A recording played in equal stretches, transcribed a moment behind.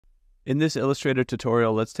In this Illustrator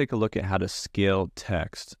tutorial, let's take a look at how to scale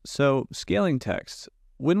text. So scaling text,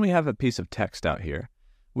 when we have a piece of text out here,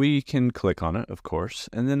 we can click on it, of course,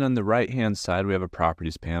 and then on the right-hand side, we have a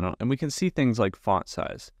properties panel, and we can see things like font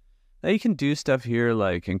size. Now you can do stuff here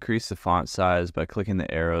like increase the font size by clicking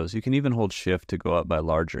the arrows. You can even hold shift to go up by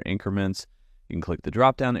larger increments. You can click the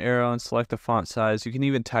drop-down arrow and select the font size. You can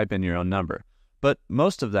even type in your own number. But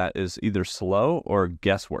most of that is either slow or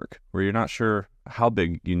guesswork, where you're not sure how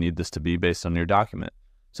big you need this to be based on your document.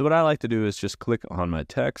 So what I like to do is just click on my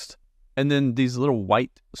text, and then these little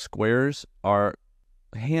white squares are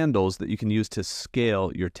handles that you can use to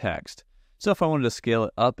scale your text. So if I wanted to scale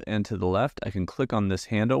it up and to the left, I can click on this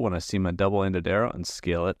handle when I see my double-ended arrow and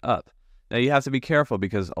scale it up. Now you have to be careful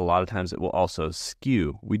because a lot of times it will also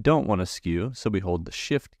skew. We don't want to skew, so we hold the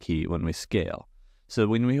shift key when we scale. So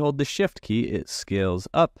when we hold the shift key, it scales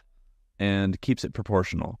up and keeps it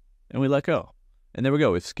proportional. And we let go. And there we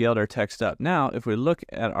go, we've scaled our text up. Now, if we look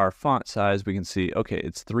at our font size, we can see, okay,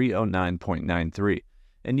 it's 309.93.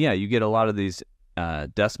 And yeah, you get a lot of these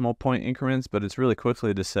decimal point increments, but it's really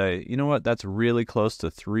quickly to say, you know what, that's really close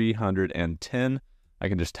to 310. I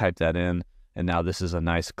can just type that in, and now this is a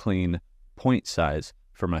nice clean point size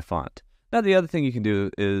for my font. Now, the other thing you can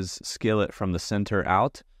do is scale it from the center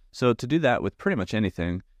out. So to do that with pretty much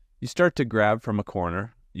anything, you start to grab from a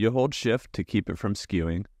corner, you hold shift to keep it from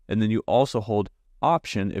skewing, and then you also hold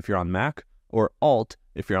option if you're on Mac or alt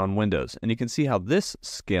if you're on Windows. And you can see how this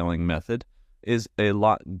scaling method is a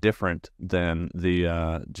lot different than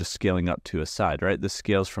the just scaling up to a side, right? This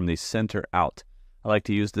scales from the center out. I like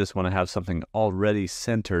to use this when I have something already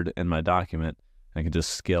centered in my document. I can just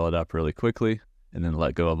scale it up really quickly and then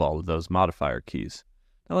let go of all of those modifier keys.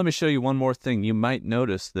 Now let me show you one more thing. You might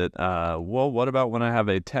notice that, well, what about when I have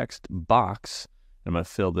a text box? I'm going to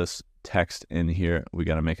fill this text in here. We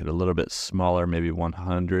got to make it a little bit smaller, maybe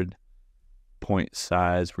 100 point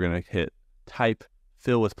size. We're going to hit type,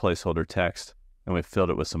 fill with placeholder text, and we've filled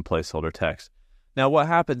it with some placeholder text. Now what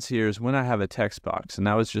happens here is when I have a text box, and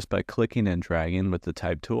that was just by clicking and dragging with the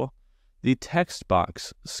type tool, the text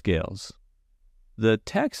box scales. The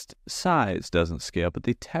text size doesn't scale, but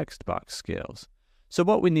the text box scales. So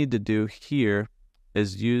what we need to do here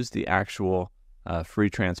is use the actual free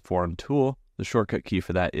transform tool. The shortcut key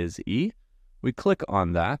for that is E. We click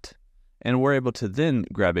on that, and we're able to then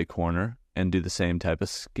grab a corner and do the same type of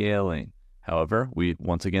scaling. However, we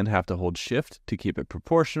once again have to hold shift to keep it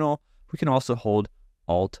proportional. We can also hold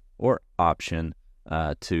alt or option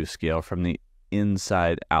to scale from the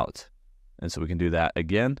inside out. And so we can do that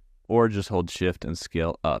again, or just hold shift and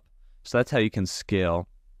scale up. So that's how you can scale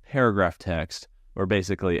paragraph text, or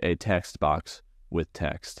basically a text box with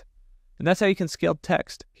text. And that's how you can scale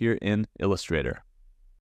text here in Illustrator.